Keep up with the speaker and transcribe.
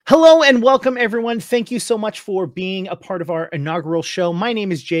Hello and welcome, everyone. Thank you so much for being a part of our inaugural show. My name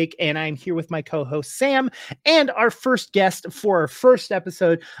is Jake, and I'm here with my co-host Sam and our first guest for our first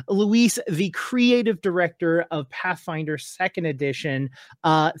episode, Luis, the creative director of Pathfinder 2nd Edition.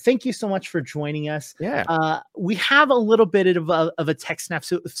 Thank you so much for joining us. Yeah. We have a little bit of a tech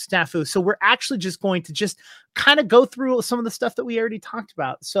snafu, so we're actually just going to kind of go through some of the stuff that we already talked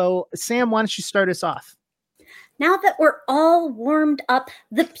about. So, Sam, why don't you start us off? Now that we're all warmed up,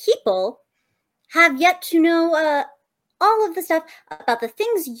 the people have yet to know all of the stuff about the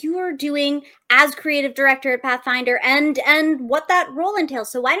things you're doing as creative director at Pathfinder and what that role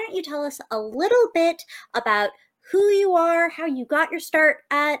entails. So why don't you tell us a little bit about who you are, how you got your start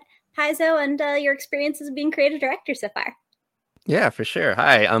at Paizo, and your experiences of being creative director so far? Yeah, for sure.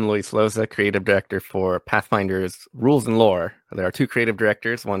 Hi, I'm Loza, creative director for Pathfinder's Rules and Lore. There are two creative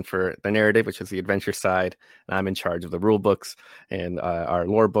directors, one for the narrative, which is the adventure side, and I'm in charge of the rule books and our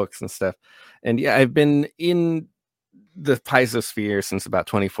lore books and stuff. And yeah, I've been in the Paizo sphere since about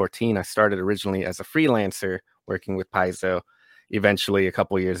 2014. I started originally as a freelancer working with Paizo. Eventually, a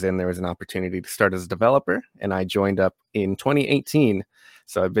couple years in, there was an opportunity to start as a developer, and I joined up in 2018.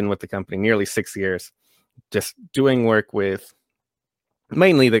 So I've been with the company nearly 6 years, just doing work with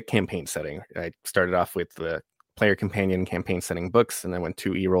mainly the campaign setting. I started off with the player companion campaign setting books, and then when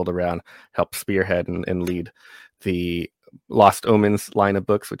 2E rolled around, helped spearhead and lead the Lost Omens line of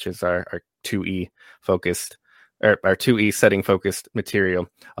books, which is our 2E focused, or our 2E setting focused material,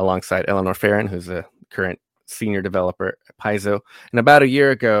 alongside Eleanor Farron, who's a current senior developer at Paizo. And about a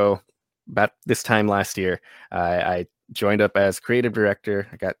year ago, about this time last year, I joined up as creative director.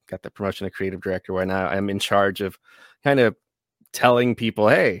 I got the promotion to creative director, where now I'm in charge of kind of telling people,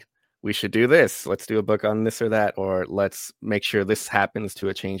 hey, we should do this. Let's do a book on this or that, or let's make sure this happens to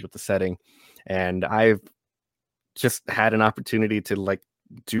a change with the setting. And I've just had an opportunity to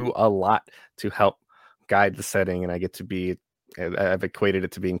do a lot to help guide the setting. And I get to be, I've equated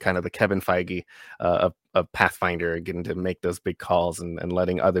it to being kind of the Kevin Feige of Pathfinder, getting to make those big calls and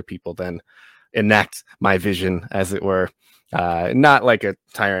letting other people then enact my vision, as it were. Not like a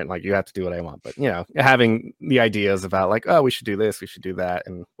tyrant, like you have to do what I want, but having the ideas about we should do this, we should do that,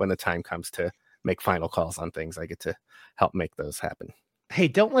 and when the time comes to make final calls on things, I get to help make those happen. Hey,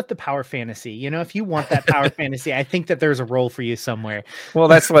 don't let the power fantasy, if you want that power fantasy, I think that there's a role for you somewhere. Well,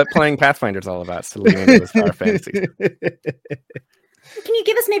 that's what playing Pathfinder is all about, to lean into those power fantasies. Can you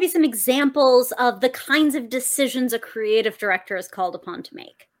give us maybe some examples of the kinds of decisions a creative director is called upon to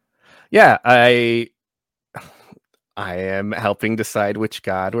make? Yeah, I am helping decide which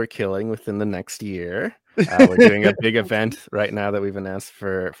god we're killing within the next year. We're doing a big event right now that we've announced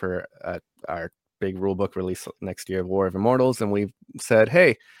for our big rulebook release next year, War of Immortals, and we've said,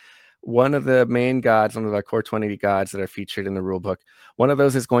 hey, one of the main gods, one of our core 20 gods that are featured in the rulebook, one of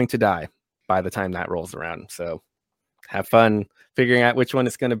those is going to die by the time that rolls around. So have fun figuring out which one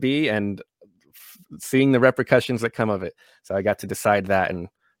it's going to be and seeing the repercussions that come of it. So I got to decide that and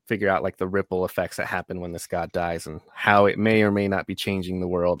figure out the ripple effects that happen when this god dies and how it may or may not be changing the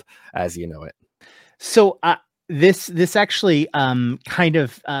world as you know it. So this actually kind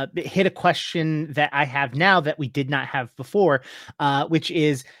of hit a question that I have now that we did not have before, which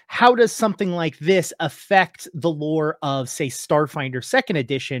is, how does something like this affect the lore of, say, Starfinder 2nd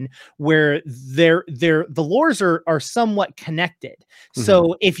Edition, where the lores are somewhat connected? Mm-hmm.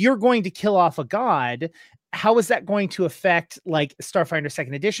 So if you're going to kill off a god, how is that going to affect Starfinder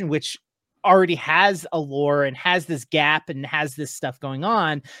 2nd Edition, which already has a lore and has this gap and has this stuff going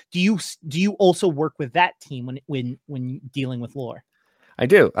on? Do you also work with that team when dealing with lore? I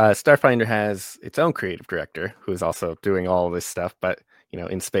do. Starfinder has its own creative director who is also doing all this stuff, but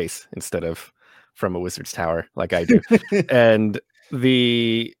in space instead of from a wizard's tower like I do. And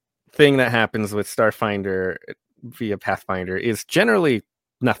the thing that happens with Starfinder via Pathfinder is generally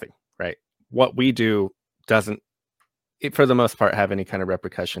nothing, right? What we do doesn't, for the most part, have any kind of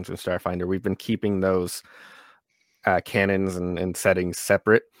repercussions in Starfinder. We've been keeping those canons and settings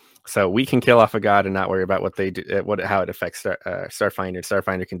separate, so we can kill off a god and not worry about what they do, how it affects Starfinder.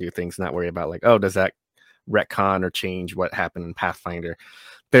 Starfinder can do things, not worry about does that retcon or change what happened in Pathfinder.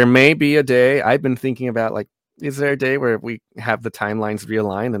 There may be a day, I've been thinking about, is there a day where we have the timelines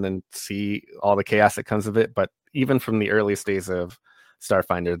realign and then see all the chaos that comes of it? But even from the earliest days of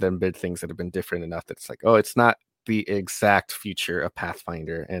Starfinder, there have been things that have been different enough that it's it's not the exact future of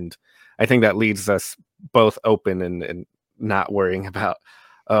Pathfinder. And I think that leaves us both open and not worrying about,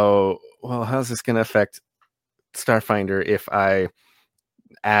 oh, well, how's this going to affect Starfinder if I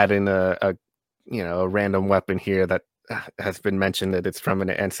add in a random weapon here that has been mentioned that it's from an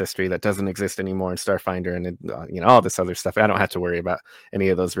ancestry that doesn't exist anymore in Starfinder, and all this other stuff. I don't have to worry about any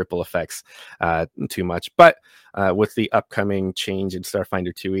of those ripple effects too much. But with the upcoming change in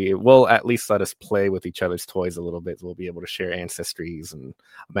Starfinder 2e, it will at least let us play with each other's toys a little bit. We'll be able to share ancestries and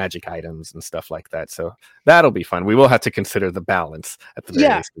magic items and stuff like that. So that'll be fun. We will have to consider the balance at the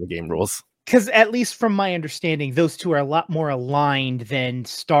very least of the game rules. Because at least from my understanding, those two are a lot more aligned than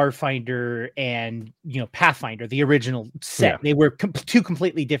Starfinder and Pathfinder, the original set. They were two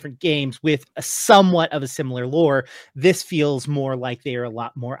completely different games with a somewhat of a similar lore. This feels more like they are a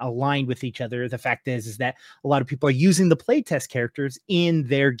lot more aligned with each other. The fact is that a lot of people are using the playtest characters in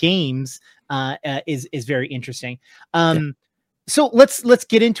their games. Is very interesting. So let's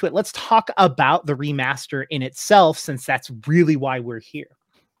get into it. Let's talk about the remaster in itself, since that's really why we're here.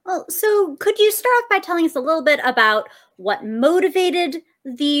 Well, so could you start off by telling us a little bit about what motivated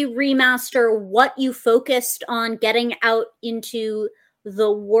the remaster, what you focused on getting out into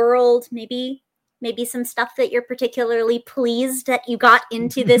the world, maybe some stuff that you're particularly pleased that you got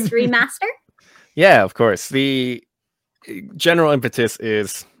into this remaster? Yeah, of course. The general impetus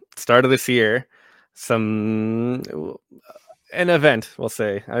is start of this year, an event, we'll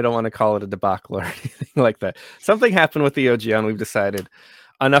say. I don't want to call it a debacle or anything like that. Something happened with the OGL, and we've decided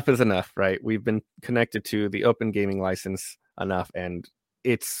enough is enough, right? We've been connected to the open gaming license enough, and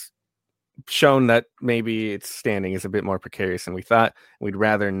it's shown that maybe its standing is a bit more precarious than we thought. We'd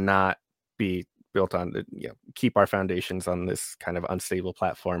rather not be built on keep our foundations on this kind of unstable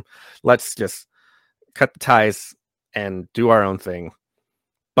platform. Let's just cut the ties and do our own thing.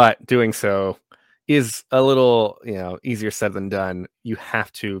 But doing so is a little easier said than done. You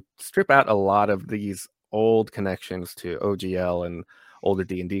have to strip out a lot of these old connections to OGL and older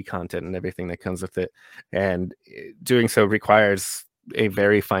D&D content and everything that comes with it, and doing so requires a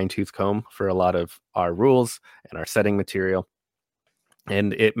very fine-tooth comb for a lot of our rules and our setting material.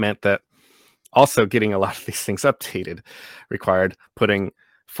 And it meant that also getting a lot of these things updated required putting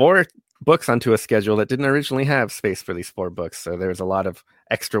 4 books onto a schedule that didn't originally have space for these 4 books. So there was a lot of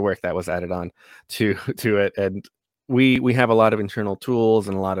extra work that was added on to it. And we have a lot of internal tools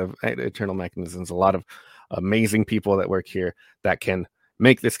and a lot of internal mechanisms, a lot of amazing people that work here that can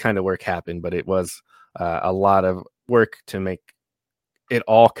make this kind of work happen. But it was a lot of work to make it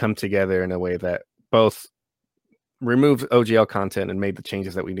all come together in a way that both removed OGL content and made the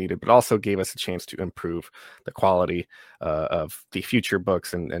changes that we needed, but also gave us a chance to improve the quality of the future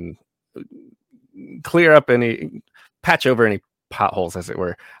books and clear up patch over any potholes, as it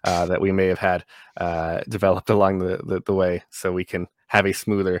were, that we may have had developed along the way, so we can have a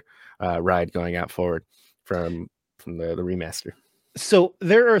smoother ride going out forward from the remaster. So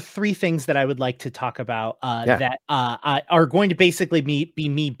there are 3 things that I would like to talk about that are going to basically be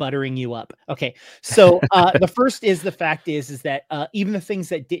me buttering you up. Okay, so the first is the fact is that even the things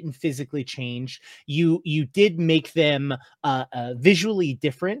that didn't physically change, you did make them visually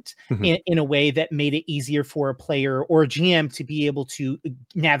different in a way that made it easier for a player or a GM to be able to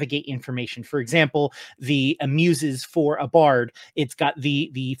navigate information. For example, the muses for a bard, it's got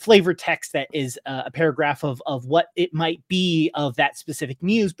the flavor text that is a paragraph of what it might be of that specific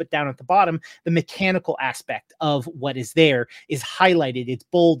muse, but down at the bottom, the mechanical aspect of what is there is highlighted, it's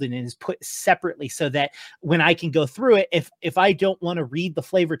bolded, and is put separately, so that when I can go through it, if I don't want to read the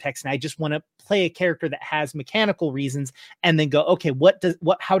flavor text and I just want to play a character that has mechanical reasons and then go, okay,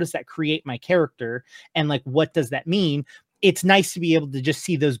 how does that create my character, and like what does that mean? It's nice to be able to just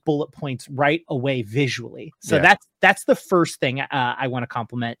see those bullet points right away visually. So that's the first thing I want to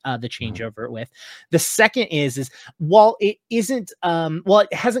compliment the changeover with. The second is while it isn't,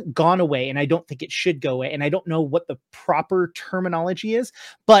 it hasn't gone away, and I don't think it should go away, and I don't know what the proper terminology is,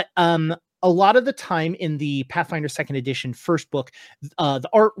 but a lot of the time in the Pathfinder 2nd edition first book, the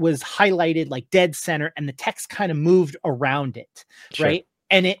art was highlighted like dead center, and the text kind of moved around it, right?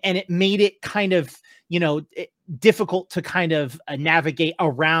 And it made it kind of, difficult to kind of navigate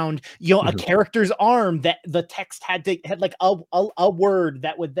around, a character's arm, that the text had like a word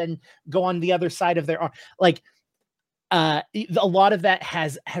that would then go on the other side of their arm. Like, a lot of that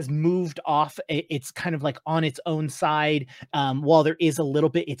has moved off. It's kind of like on its own side. While there is a little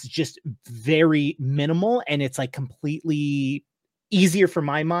bit, it's just very minimal, and it's like completely easier for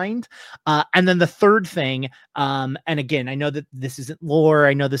my mind. And then the third thing, and again, I know that this isn't lore,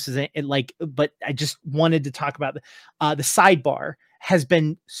 I know this isn't but I just wanted to talk about the sidebar has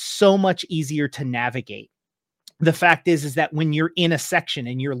been so much easier to navigate. the fact is that when you're in a section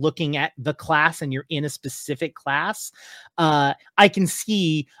and you're looking at the class and you're in a specific class, I can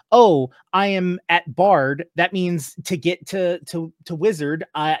see, oh, I am at Bard. That means to get to Wizard,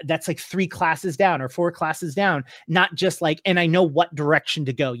 that's like 3 classes down or 4 classes down, not just like, and I know what direction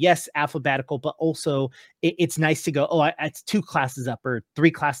to go. Yes, alphabetical, but also it's nice to go, oh, it's 2 classes up or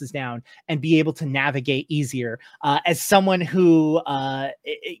 3 classes down, and be able to navigate easier. As someone who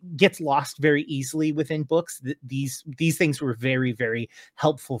gets lost very easily within books, these things were very, very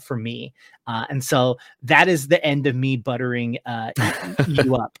helpful for me. And so that is the end of me buttering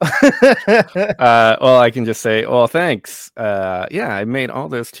you up. Well, I can just say, well, thanks. Yeah, I made all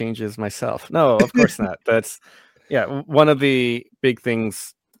those changes myself. No, of course not. That's, one of the big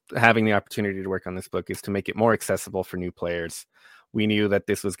things having the opportunity to work on this book is to make it more accessible for new players. We knew that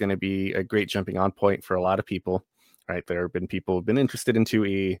this was going to be a great jumping on point for a lot of people, right? There have been people who've been interested in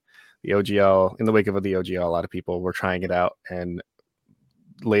 2E, the OGL. In the wake of the OGL, a lot of people were trying it out, and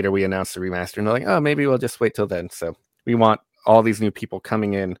later we announced the remaster, and they're like, oh, maybe we'll just wait till then. So we want all these new people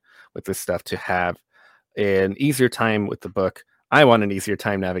coming in with this stuff to have an easier time with the book. I want an easier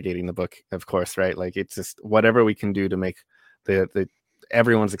time navigating the book, of course, right? Like, it's just whatever we can do to make the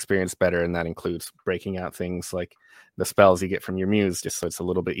everyone's experience better, and that includes breaking out things like the spells you get from your muse, just so it's a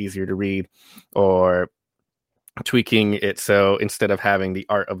little bit easier to read, or tweaking it so instead of having the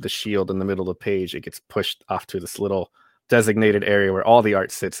art of the shield in the middle of the page, it gets pushed off to this little designated area where all the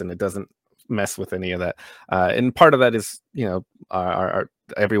art sits, and it doesn't mess with any of that. And part of that is, our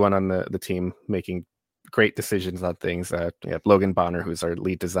everyone on the team making great decisions on things. Logan Bonner, who's our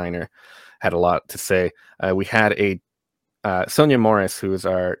lead designer, had a lot to say. We had Sonia Morris, who is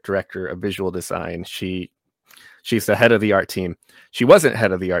our director of visual design. She's the head of the art team. She wasn't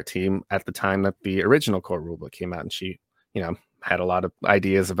head of the art team at the time that the original core rulebook came out, and she, had a lot of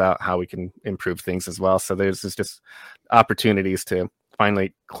ideas about how we can improve things as well. So there's just opportunities to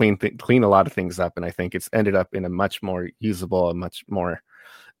finally clean a lot of things up, and I think it's ended up in a much more usable, a much more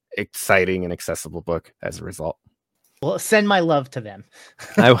exciting and accessible book as a result. Well, send my love to them.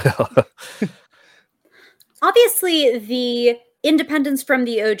 I will. Obviously, the independence from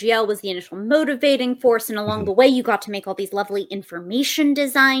the OGL was the initial motivating force, and along the way, you got to make all these lovely information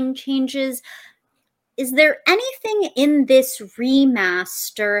design changes. Is there anything in this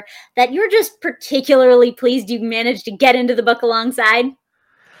remaster that you're just particularly pleased you managed to get into the book alongside?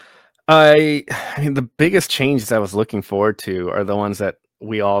 I mean, the biggest changes I was looking forward to are the ones that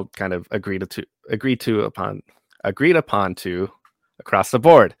we all kind of agreed upon across the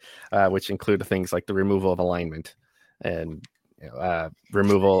board, which include things like the removal of alignment and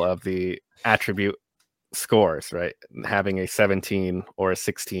removal of the attribute scores, right? Having a 17 or a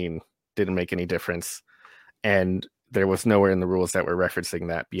 16 didn't make any difference, and there was nowhere in the rules that were referencing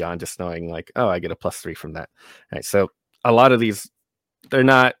that beyond just knowing like, oh, I get a +3 from that. Right. So a lot of these, they're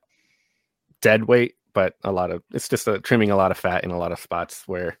not dead weight, but it's just trimming a lot of fat in a lot of spots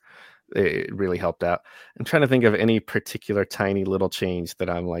where it really helped out. I'm trying to think of any particular tiny little change that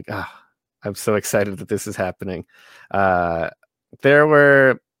I'm like, I'm so excited that this is happening. There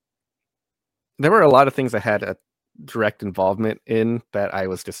were a lot of things I had a direct involvement in that I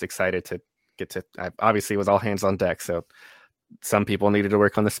was just excited to get to. Obviously, it was all hands on deck. So some people needed to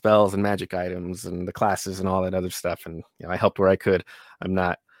work on the spells and magic items and the classes and all that other stuff. And I helped where I could. I'm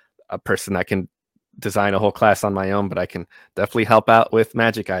not a person that can design a whole class on my own, but I can definitely help out with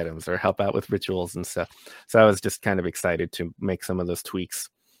magic items or help out with rituals and stuff. So I was just kind of excited to make some of those tweaks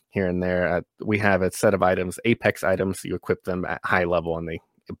here and there. We have a set of items, apex items. You equip them at high level and they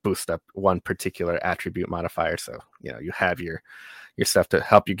boost up one particular attribute modifier. So, you have your stuff to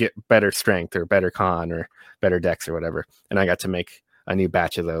help you get better strength or better con or better dex or whatever. And I got to make a new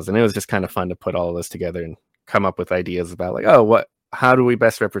batch of those. And it was just kind of fun to put all of this together and come up with ideas about like, how do we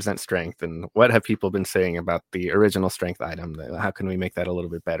best represent strength, and what have people been saying about the original strength item? How can we make that a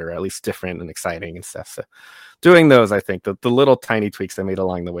little bit better, or at least different and exciting and stuff? So doing those, I think the little tiny tweaks I made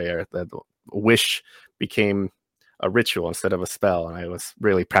along the way are the wish became a ritual instead of a spell. And I was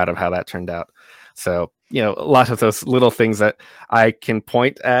really proud of how that turned out. So, a lot of those little things that I can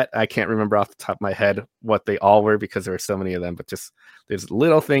point at, I can't remember off the top of my head what they all were because there were so many of them, but just there's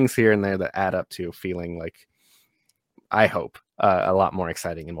little things here and there that add up to feeling like, I hope, a lot more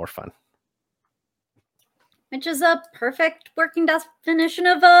exciting and more fun. Which is a perfect working definition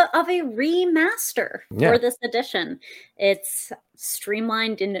of a remaster for this edition. It's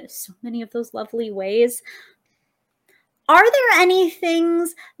streamlined in so many of those lovely ways. Are there any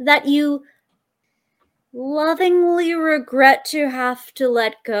things that you lovingly regret to have to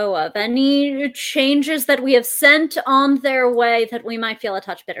let go of? Any changes that we have sent on their way that we might feel a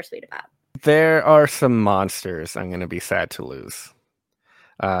touch bittersweet about? There are some monsters I'm going to be sad to lose.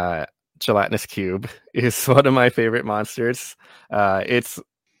 Gelatinous Cube is one of my favorite monsters.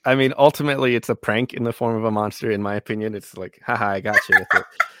 Ultimately, it's a prank in the form of a monster, in my opinion. It's like, haha, I got you with it.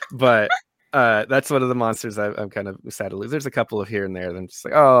 But that's one of the monsters I'm kind of sad to lose. There's a couple of here and there that I'm just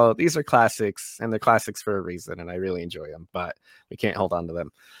like, oh, these are classics, and they're classics for a reason, and I really enjoy them, but we can't hold on to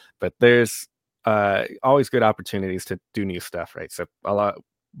them. But there's always good opportunities to do new stuff, right? So a lot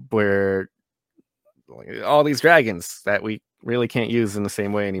where all these dragons that we really can't use in the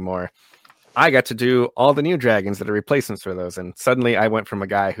same way anymore. I got to do all the new dragons that are replacements for those. And suddenly I went from a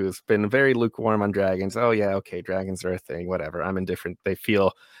guy who's been very lukewarm on dragons. Oh yeah, okay, dragons are a thing, whatever. I'm indifferent. They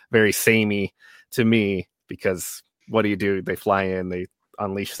feel very samey to me because what do? They fly in, they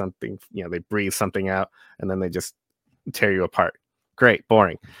unleash something, they breathe something out, and then they just tear you apart. Great,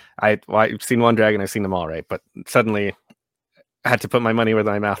 boring. I've seen one dragon, I've seen them all, right? But suddenly I had to put my money where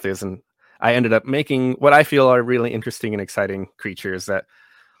my mouth is, and I ended up making what I feel are really interesting and exciting creatures that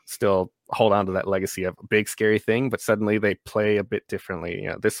still hold on to that legacy of a big scary thing, but suddenly they play a bit differently.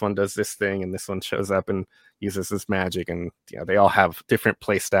 This one does this thing, and this one shows up and uses this magic, and they all have different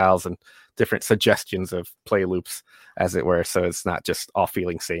play styles and different suggestions of play loops, as it were. So it's not just all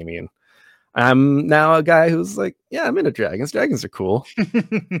feeling samey. And I'm now a guy who's like, yeah, I'm into dragons. Dragons are cool.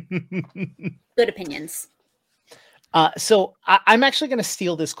 Good opinions. So I'm actually going to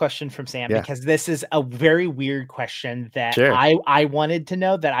steal this question from Sam because this is a very weird question that I wanted to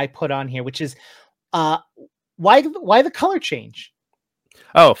know that I put on here, which is why the color change?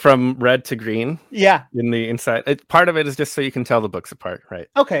 Oh, from red to green. Yeah. In the inside. Part of it is just so you can tell the books apart, right?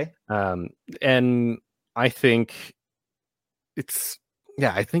 Okay. And I think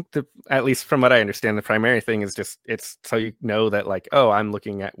I think at least from what I understand, the primary thing is just it's so you know that like, oh, I'm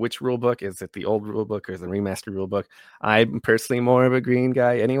looking at which rule book. Is it the old rule book or the remastered rule book? I'm personally more of a green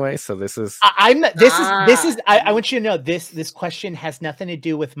guy anyway, so this is I want you to know this question has nothing to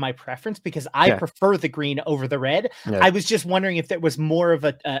do with my preference because I prefer the green over the red. Yeah. I was just wondering if there was more of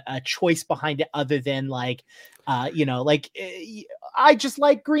a choice behind it other than like I just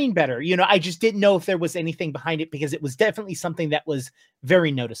like green better. I just didn't know if there was anything behind it because it was definitely something that was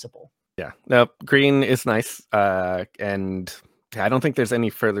very noticeable. Yeah, no, green is nice. And I don't think there's any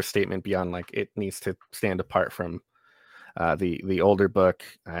further statement beyond like it needs to stand apart from the older book,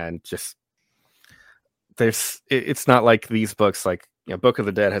 and just it's not like these books like Book of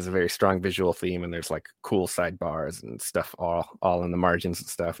the Dead has a very strong visual theme, and there's like cool sidebars and stuff all in the margins and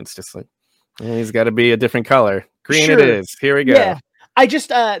stuff. It's just like, he's got to be a different color. Green it is. Here we go. Yeah. I just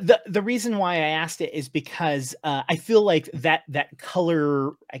the reason why I asked it is because I feel like that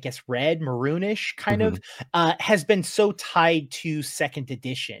color, I guess red, maroonish kind of has been so tied to second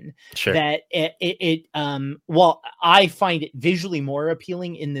edition that it while I find it visually more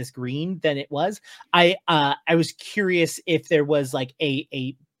appealing in this green than it was. I was curious if there was like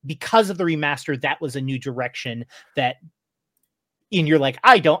a because of the remaster that was a new direction that. And you're like,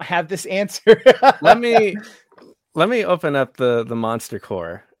 I don't have this answer. Let me open up the Monster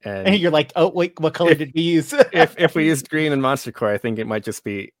Core, and you're like, oh wait, what color did we use? if we used green in Monster Core, I think it might just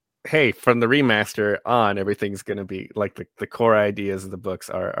be, hey, from the remaster on, everything's going to be like the core ideas of the books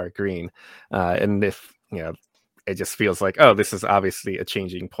are green, and if it just feels like, oh, this is obviously a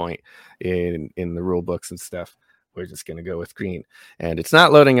changing point in the rule books and stuff. We're just going to go with green, and it's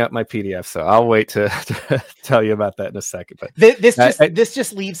not loading up my PDF, so I'll wait to tell you about that in a second. But this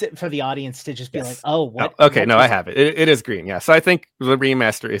just leaves it for the audience to just be like, oh, what? Oh, okay, I have it. It is green, yeah. So I think the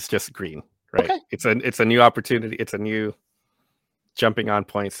remaster is just green, right? Okay. It's a new opportunity. It's a new jumping on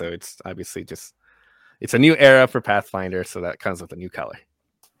point. So it's obviously it's a new era for Pathfinder. So that comes with a new color.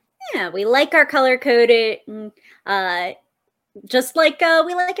 Yeah, we like our color coding, just like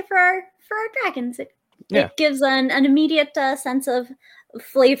we like it for our dragons. It gives an immediate sense of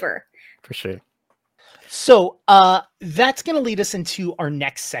flavor. For sure. So that's going to lead us into our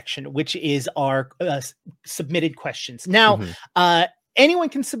next section, which is our submitted questions. Now, anyone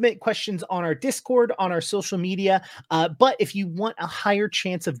can submit questions on our Discord, on our social media. But if you want a higher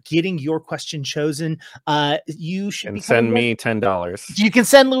chance of getting your question chosen, you should send me $10. You can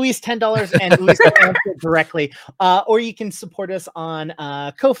send Luis $10 and Luis will answer it directly. Or you can support us on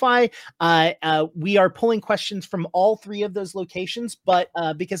Ko-Fi. We are pulling questions from all three of those locations, but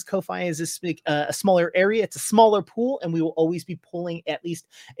because Ko-Fi is a smaller area, it's a smaller pool, and we will always be pulling at least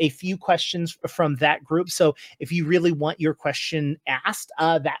a few questions from that group. So if you really want your question asked,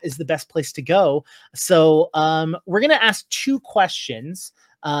 that is the best place to go. So we're going to ask two questions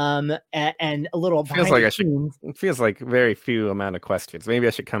and a little feels behind like the scenes. it feels like very few amount of questions. Maybe I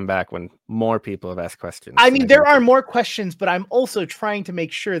should come back when more people have asked questions. I mean, there are more questions, but I'm also trying to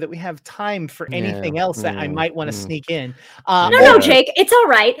make sure that we have time for anything else that I might want to sneak in. No, Jake, it's all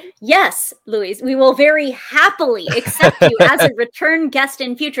right. Yes, Louise, we will very happily accept you as a return guest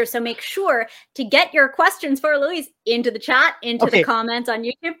in future. So make sure to get your questions for Louise into the chat, into the comments on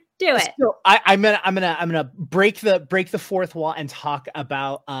YouTube. Do it. So I'm gonna break the fourth wall and talk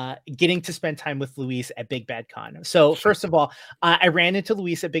about getting to spend time with Luis at Big Bad Con. So first of all, I ran into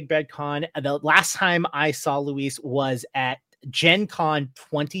Luis at Big Bad Con. The last time I saw Luis was at Gen Con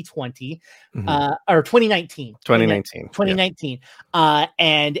 2020 or 2019. 2019.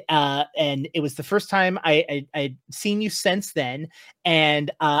 And it was the first time I'd seen you since then.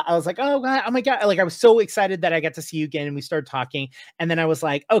 And I was like, oh my God. Like, I was so excited that I got to see you again. And we started talking. And then I was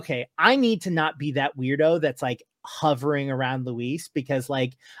like, okay, I need to not be that weirdo that's like hovering around Luis, because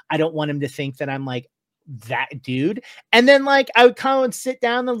like, I don't want him to think that I'm like that dude. And then like I would come and sit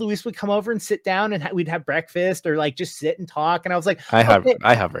down, and Luis would come over and sit down, and we'd have breakfast or like just sit and talk. And I was like, I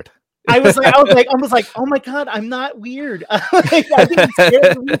hovered. I was like, oh my God, I'm not weird. Like, I think it's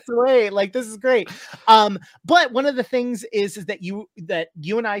scared Luis away. Like, this is great. But one of the things is that you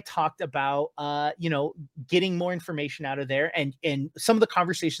and I talked about, getting more information out of there, and some of the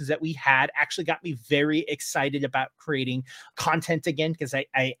conversations that we had actually got me very excited about creating content again, because I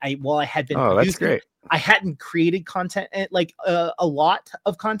had been. Oh, that's great. I hadn't created content, like a lot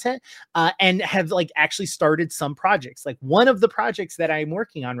of content, and have like actually started some projects. Like, one of the projects that I'm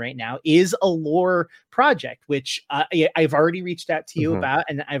working on right now is a lore project, which I've already reached out to you about,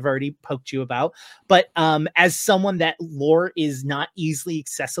 and I've already poked you about. But as someone that lore is not easily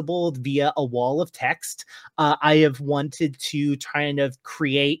accessible via a wall of text, I have wanted to kind of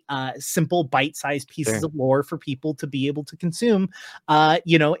create simple bite-sized pieces of lore for people to be able to consume,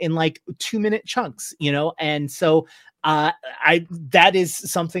 in like 2-minute chunks. And so that is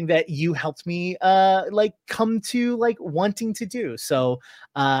something that you helped me like come to like wanting to do. So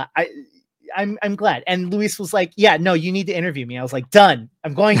I'm glad. And Luis was like, yeah, no, you need to interview me. I was like, done,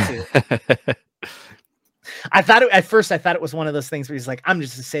 I'm going to. At first I thought it was one of those things where he's like, I'm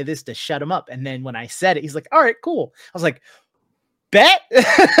just to say this to shut him up. And then when I said it, he's like, all right, cool. I was like, bet.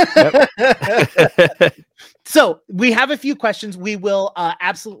 So we have a few questions. We will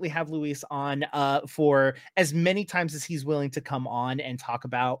absolutely have Luis on for as many times as he's willing to come on and talk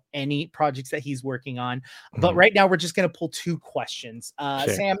about any projects that he's working on. But right now we're just going to pull 2 questions.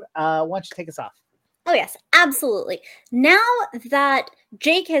 Sam, why don't you take us off? Oh, yes, absolutely. Now that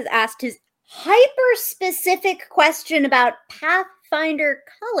Jake has asked his hyper-specific question about Pathfinder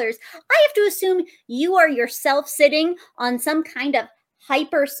colors, I have to assume you are yourself sitting on some kind of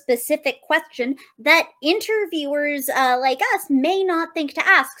hyper-specific question that interviewers like us may not think to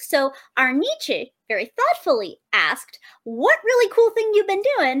ask. So our Nietzsche very thoughtfully asked, what really cool thing you've been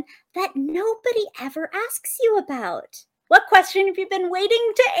doing that nobody ever asks you about? What question have you been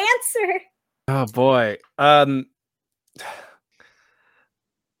waiting to answer? Oh boy.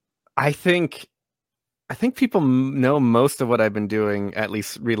 I think people know most of what I've been doing, at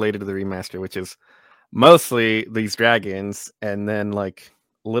least related to the remaster, which is mostly these dragons, and then like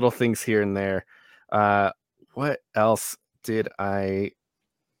little things here and there. What else did I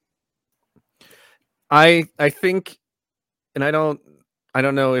think, and I don't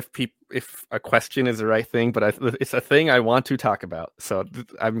know if a question is the right thing, but it's a thing I want to talk about. So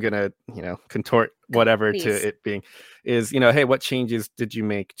I'm gonna contort whatever to it being is hey, what changes did you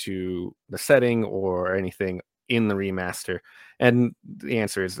make to the setting or anything in the remaster? And the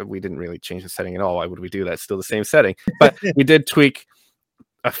answer is that we didn't really change the setting at all. Why would we do that? It's still the same setting, but we did tweak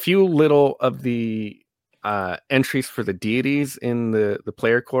a few little of the entries for the deities in the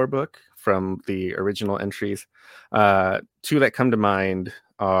player core book from the original entries. 2 that come to mind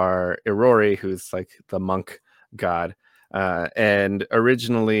are Irori, who's like the monk god, and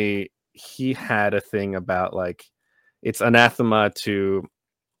originally he had a thing about like it's anathema to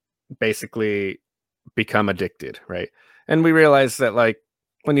basically become addicted, right? And we realized that like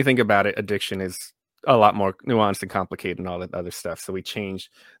when you think about it, addiction is a lot more nuanced and complicated and all that other stuff. So we changed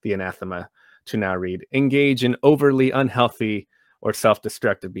the anathema to now read engage in overly unhealthy or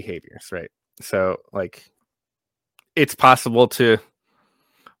self-destructive behaviors, right? So like it's possible to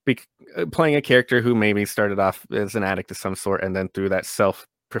be playing a character who maybe started off as an addict of some sort, and then through that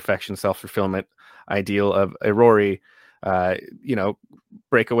self-perfection, self-fulfillment ideal of Irori,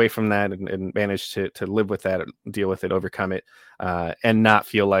 break away from that and manage to live with that, deal with it, overcome it, and not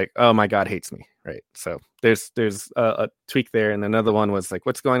feel like, oh, my God hates me, right? So there's a tweak there. And another one was like,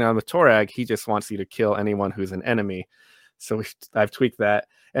 what's going on with Torag? He just wants you to kill anyone who's an enemy. So I've tweaked that,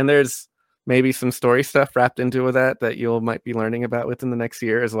 and there's maybe some story stuff wrapped into that you might be learning about within the next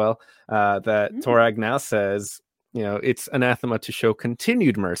year as well. That Torag now says, it's anathema to show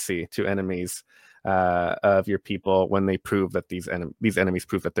continued mercy to enemies of your people when they prove that these enemies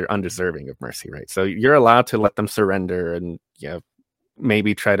prove that they're undeserving of mercy, right? So you're allowed to let them surrender and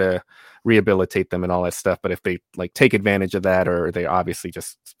maybe try to rehabilitate them and all that stuff. But if they like take advantage of that, or they obviously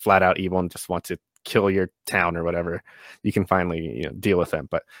just flat out evil and just want to kill your town or whatever, you can finally deal with them.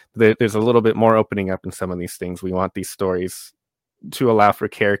 But there's a little bit more opening up in some of these things. We want these stories to allow for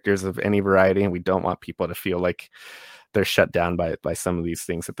characters of any variety, and we don't want people to feel like they're shut down by some of these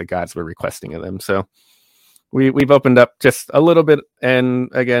things that the gods were requesting of them. So we've opened up just a little bit, and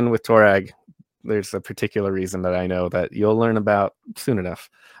again with Torag, there's a particular reason that I know that you'll learn about soon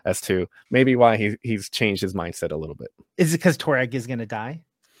enough as to maybe why he's changed his mindset a little bit. Is it because Torag is going to die?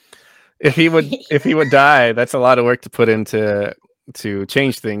 If he would die, that's a lot of work to put into to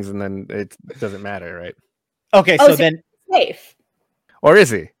change things, and then it doesn't matter, right? Okay, so then safe. Or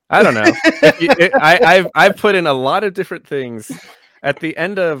is he? I don't know. I've put in a lot of different things at the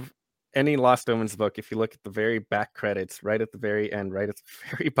end of any Lost Omens book. If you look at the very back credits, right at the very end, right at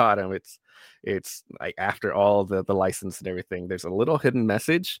the very bottom, it's like after all the license and everything, there's a little hidden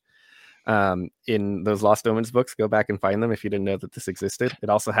message in those Lost Omens books. Go back and find them if you didn't know that this existed. It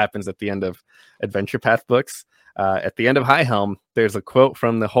also happens at the end of Adventure Path books. At the end of High Helm, there's a quote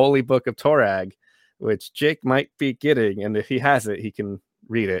from the Holy Book of Torag, which Jake might be getting, and if he has it, he can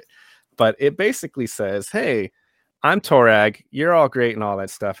read it. But it basically says, hey, I'm Torag, you're all great and all that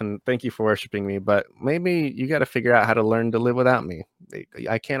stuff, and thank you for worshiping me, but maybe you got to figure out how to learn to live without me.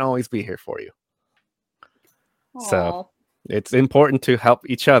 I can't always be here for you. Aww. So it's important to help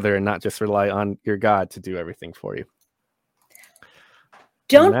each other and not just rely on your God to do everything for you.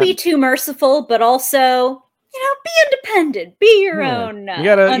 Don't be too merciful, but also, be independent. Be your own. You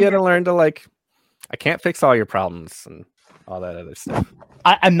gotta learn to I can't fix all your problems and all that other stuff.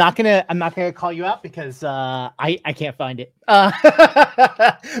 I'm not gonna call you out because I can't find it.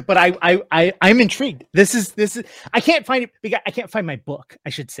 But I'm intrigued. This is I can't find it because I can't find my book, I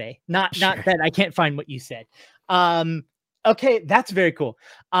should say. Not that I can't find what you said. Okay, that's very cool.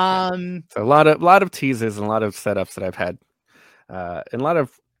 So a lot of teases and a lot of setups that I've had. And a lot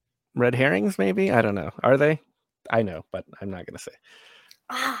of red herrings, maybe? I don't know. Are they? I know, but I'm not gonna say.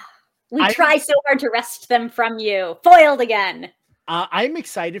 We try so hard to wrest them from you. Foiled again. I'm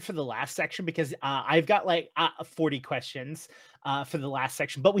excited for the last section because I've got 40 questions for the last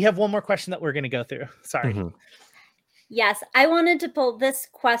section, but we have one more question that we're going to go through. Sorry. Mm-hmm. Yes, I wanted to pull this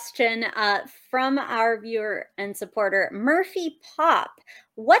question from our viewer and supporter, Murphy Pop.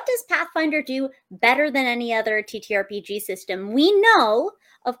 What does Pathfinder do better than any other TTRPG system? We know,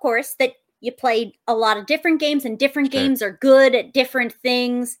 of course, that you played a lot of different games, and different games are good at different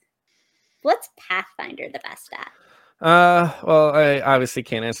things. What's Pathfinder the best at? Well, I obviously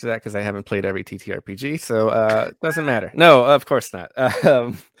can't answer that because I haven't played every TTRPG, so it doesn't matter. No, of course not.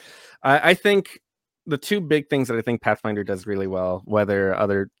 I think the two big things that I think Pathfinder does really well, whether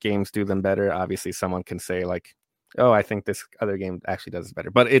other games do them better, obviously someone can say oh, I think this other game actually does better,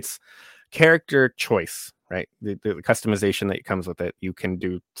 but it's character choice, right? The customization that comes with it. You can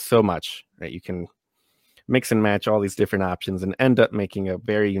do so much, right? You can mix and match all these different options and end up making a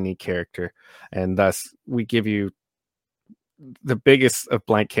very unique character. And thus we give you the biggest of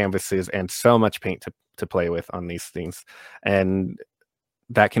blank canvases and so much paint to play with on these things. And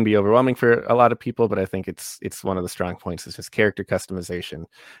that can be overwhelming for a lot of people, but I think it's one of the strong points is just character customization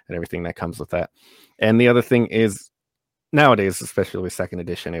and everything that comes with that. And the other thing is nowadays, especially with second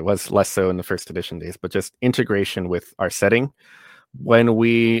edition, it was less so in the first edition days, but just integration with our setting. When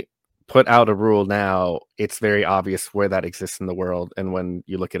we put out a rule now, it's very obvious where that exists in the world. And when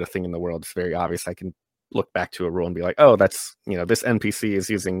you look at a thing in the world, it's very obvious. I can look back to a rule and be like, oh, that's, this NPC is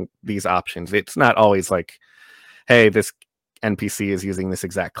using these options. It's not always like, hey, this NPC is using this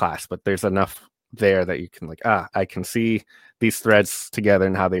exact class, but there's enough there that you can I can see these threads together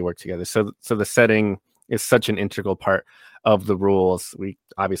and how they work together. So the setting is such an integral part of the rules. We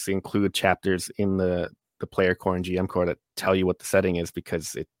obviously include chapters in the player core and GM core that tell you what the setting is,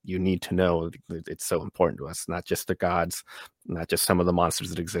 because you need to know. It's so important to us, not just the gods, not just some of the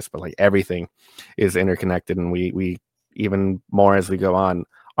monsters that exist, but everything is interconnected. And we even more as we go on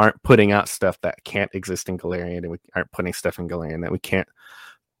aren't putting out stuff that can't exist in Golarion, and we aren't putting stuff in Golarion that we can't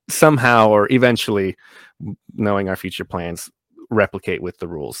somehow or eventually, knowing our future plans, replicate with the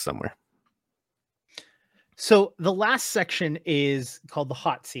rules somewhere. So the last section is called the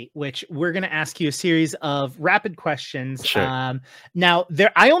hot seat, which we're going to ask you a series of rapid questions. Sure. Now,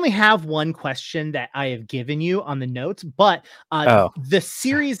 I only have one question that I have given you on the notes, but the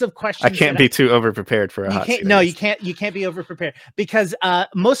series of questions. I can't be too over prepared for a hot seat. No, you can't. You can't be over prepared because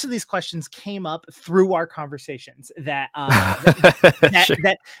most of these questions came up through our conversations that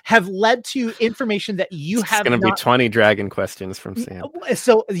that have led to information that you have. It's going to be 20 dragon questions from Sam.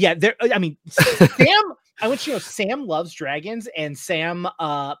 So yeah, I mean, Sam. I want you to know Sam loves dragons, and Sam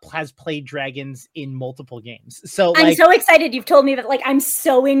has played dragons in multiple games. So I'm so excited you've told me that. Like, I'm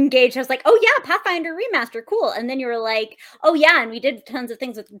so engaged. I was like, oh yeah, Pathfinder remaster, cool. And then you were like, oh yeah, and we did tons of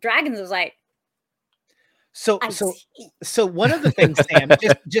things with dragons. I was like, so one of the things, Sam,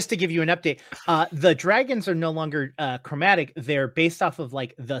 just to give you an update, the dragons are no longer chromatic. They're based off of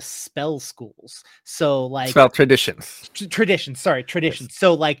like the spell schools. So like spell traditions. Sorry, traditions. Yes.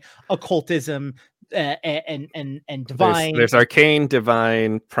 So like occultism. And divine. There's arcane,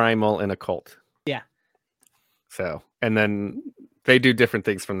 divine, primal, and occult. Yeah. So, and then they do different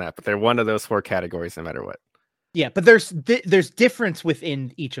things from that, but they're one of those 4 categories no matter what. Yeah, but there's difference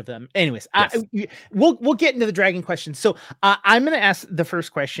within each of them. Anyways, yes. We'll get into the dragon question. So I'm going to ask the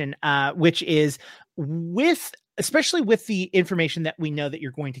first question, which is especially with the information that we know that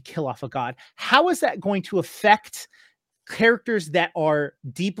you're going to kill off a god, how is that going to affect characters that are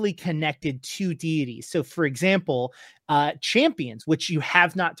deeply connected to deities? So for example, champions, which you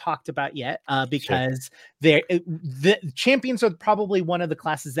have not talked about yet, because the champions are probably one of the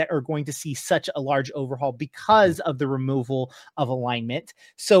classes that are going to see such a large overhaul because of the removal of alignment.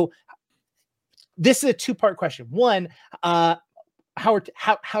 So this is a 2-part question. One, how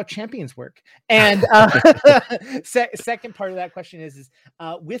champions work, and second part of that question is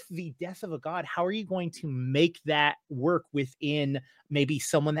with the death of a god, how are you going to make that work within maybe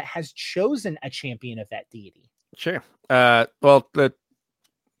someone that has chosen a champion of that deity? Sure. Well, don't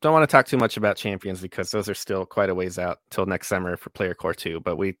want to talk too much about champions because those are still quite a ways out till next summer for Player Core 2,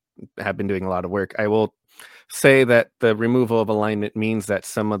 but we have been doing a lot of work. I will say that the removal of alignment means that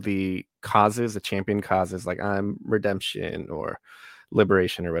some of the causes, the champion causes, like redemption or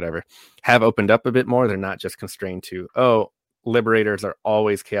liberation or whatever, have opened up a bit more. They're not just constrained to, liberators are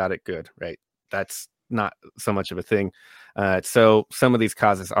always chaotic good, right? That's not so much of a thing. So some of these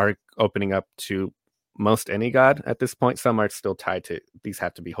causes are opening up to most any god at this point. Some are still tied to these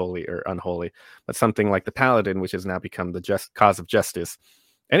have to be holy or unholy, but something like the paladin, which has now become the just cause of justice.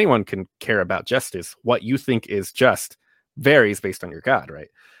 Anyone can care about justice. What you think is just varies based on your god, right?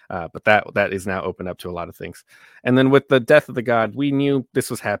 But that is now open up to a lot of things. And then with the death of the god, we knew this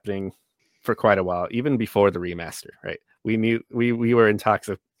was happening for quite a while, even before the remaster, right? We knew we were in talks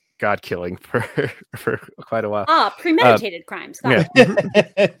of god killing for quite a while. Premeditated crimes. Yeah.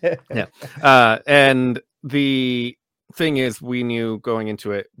 Yeah. And the thing is, we knew going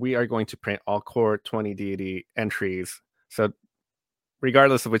into it, we are going to print all core 20 deity entries. So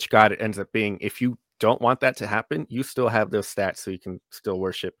regardless of which god it ends up being, if you don't want that to happen, you still have those stats, so you can still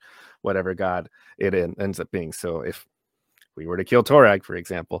worship whatever god it ends up being. So if we were to kill Torag, for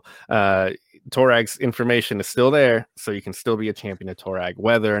example, Torag's information is still there, so you can still be a champion of Torag,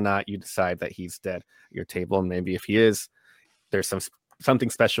 whether or not you decide that he's dead at your table. And maybe if he is, there's something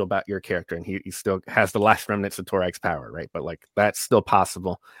special about your character, and he still has the last remnants of Torag's power, right? But like that's still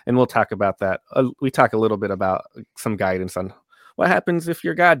possible, and we'll talk about that. We talk a little bit about some guidance on what happens if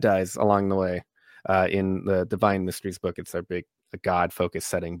your god dies along the way. In the Divine Mysteries book, it's our big god-focused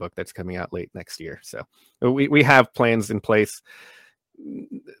setting book that's coming out late next year. So we have plans in place.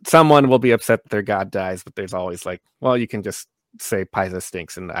 Someone will be upset that their god dies, but there's always like, well, you can just say Paizo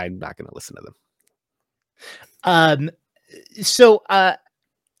stinks, and I'm not going to listen to them. So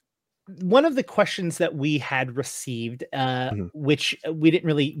one of the questions that we had received, which we didn't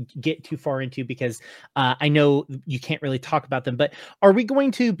really get too far into because I know you can't really talk about them, but are we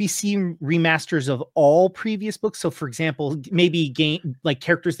going to be seeing remasters of all previous books? So for example, maybe like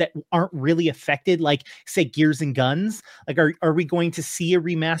characters that aren't really affected, like say Gears and Guns, like are we going to see a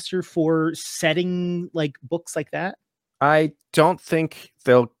remaster for setting like books like that? I don't think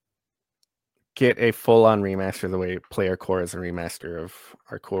they'll get a full-on remaster the way Player Core is a remaster of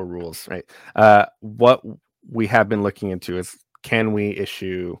our core rules, right? What we have been looking into is, can we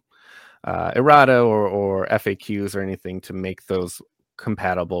issue errata or FAQs or anything to make those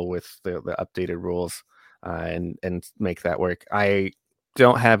compatible with the updated rules and make that work? I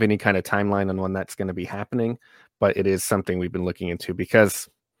don't have any kind of timeline on when that's going to be happening, but it is something we've been looking into because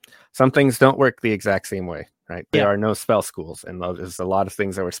some things don't work the exact same way. Right. There are no spell schools, and there's a lot of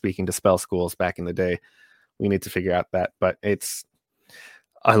things that were speaking to spell schools back in the day. We need to figure out that, but it's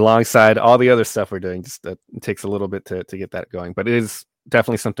alongside all the other stuff we're doing. Just it takes a little bit to get that going, but it is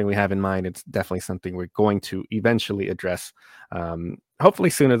definitely something we have in mind. It's definitely something we're going to eventually address, hopefully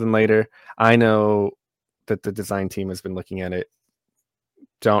sooner than later. I know that the design team has been looking at it.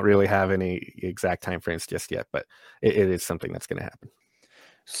 Don't really have any exact time frames just yet, but it is something that's going to happen.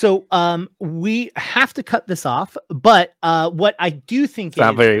 So we have to cut this off, but what I do think it's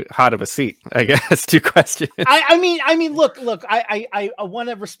not very hot of a seat, I guess. 2 questions. I mean, look. I want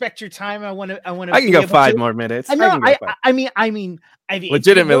to respect your time. I can go 5 more minutes. I mean,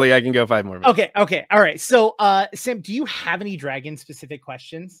 legitimately, I can go 5 more minutes. Okay, all right. So, Sam, do you have any dragon specific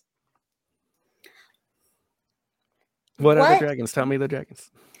questions? What are the dragons? Tell me the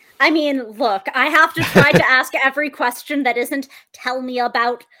dragons. I mean, look, I have to try to ask every question that isn't tell me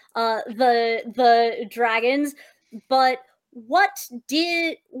about the dragons, but what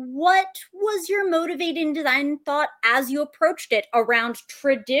was your motivating design thought as you approached it around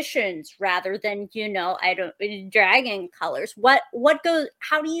traditions rather than, dragon colors?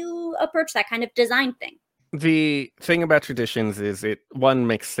 How do you approach that kind of design thing? The thing about traditions is one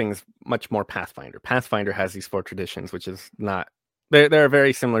makes things much more Pathfinder. Pathfinder has these 4 traditions, which is not. There are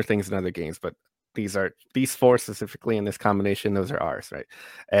very similar things in other games, but these 4 specifically in this combination. Those are ours, right?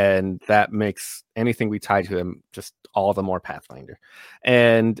 And that makes anything we tie to them just all the more Pathfinder.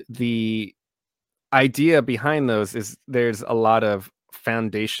 And the idea behind those is there's a lot of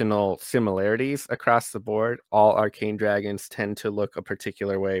foundational similarities across the board. All arcane dragons tend to look a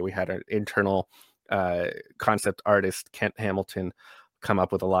particular way. We had an internal concept artist, Kent Hamilton, come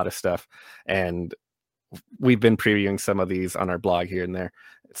up with a lot of stuff, and we've been previewing some of these on our blog here and there.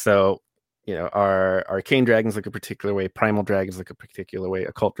 So, our arcane dragons look a particular way, primal dragons look a particular way,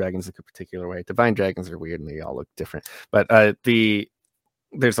 occult dragons look a particular way, divine dragons are weird and they all look different. But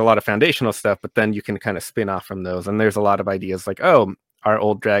there's a lot of foundational stuff, but then you can kind of spin off from those. And there's a lot of ideas like, our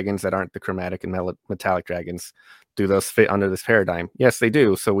old dragons that aren't the chromatic and metallic dragons, do those fit under this paradigm? Yes, they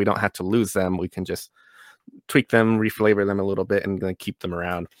do. So we don't have to lose them. We can just tweak them, reflavor them a little bit, and then keep them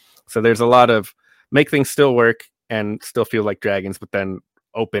around. So there's a lot of make things still work and still feel like dragons, but then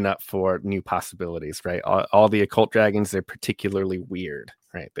open up for new possibilities, right? All the occult dragons, they're particularly weird,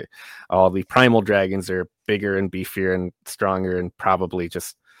 right? All the primal dragons are bigger and beefier and stronger and probably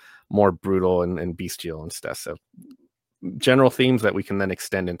just more brutal and bestial and stuff. So general themes that we can then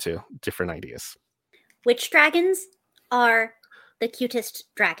extend into different ideas. Which dragons are the cutest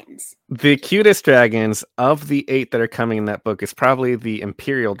dragons? The cutest dragons of the 8 that are coming in that book is probably the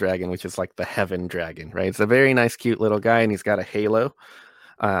Imperial Dragon, which is like the heaven dragon, right? It's a very nice, cute little guy, and he's got a halo,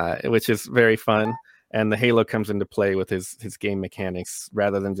 which is very fun. And the halo comes into play with his game mechanics.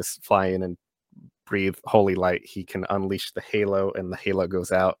 Rather than just fly in and breathe holy light, he can unleash the halo, and the halo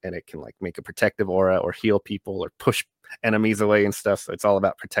goes out, and it can like make a protective aura or heal people or push enemies away and stuff. So it's all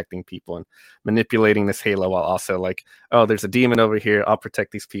about protecting people and manipulating this halo while also like, oh, there's a demon over here, I'll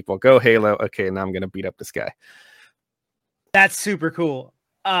protect these people. Go halo. Okay, now I'm gonna beat up this guy. That's super cool.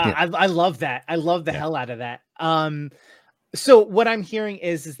 I love that. I love the hell out of that. So what I'm hearing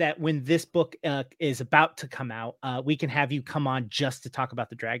is that when this book is about to come out, we can have you come on just to talk about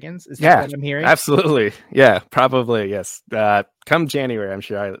the dragons. Is that what I'm hearing? Absolutely. Yeah, probably. Yes. Come January, I'm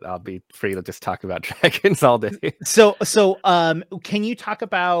sure I'll be free to just talk about dragons all day. So can you talk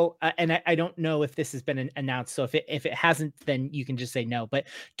about, and I don't know if this has been announced, so if it hasn't, then you can just say no, but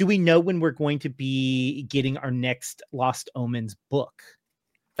do we know when we're going to be getting our next Lost Omens book?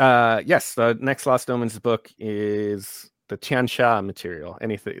 Yes, the next Lost Omens book is the Tiansha material.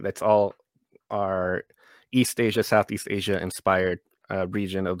 Anything that's all our East Asia, Southeast Asia inspired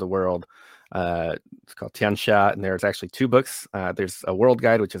region of the world. It's called Tiansha, and there's actually 2 books. There's a world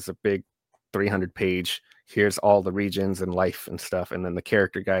guide, which is a big 300-page. Here's all the regions and life and stuff, and then the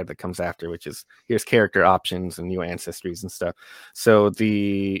character guide that comes after, which is here's character options and new ancestries and stuff. So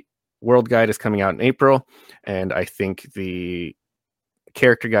the world guide is coming out in April, and I think the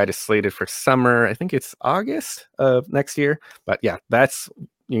character guide is slated for summer. I think it's August of next year. But yeah,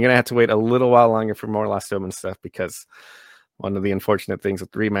 you're gonna have to wait a little while longer for more Lost Omens stuff, because one of the unfortunate things with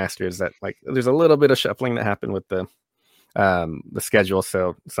the remaster is that like there's a little bit of shuffling that happened with the schedule,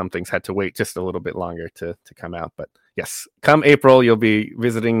 so some things had to wait just a little bit longer to come out. But yes, come April, you'll be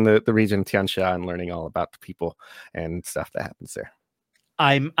visiting the region Tiansha and learning all about the people and stuff that happens there.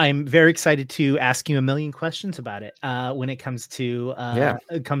 I'm very excited to ask you a million questions about it when it comes to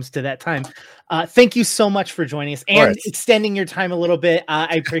that time. Thank you so much for joining us and extending your time a little bit.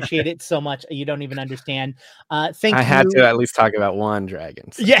 I appreciate it so much. You don't even understand. I had to at least talk about one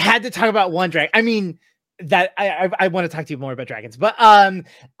dragon. So. Yeah, had to talk about one dragon. I mean, that I want to talk to you more about dragons, but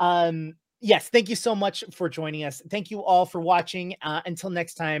yes, thank you so much for joining us. Thank you all for watching. Until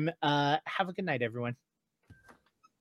next time, have a good night, everyone.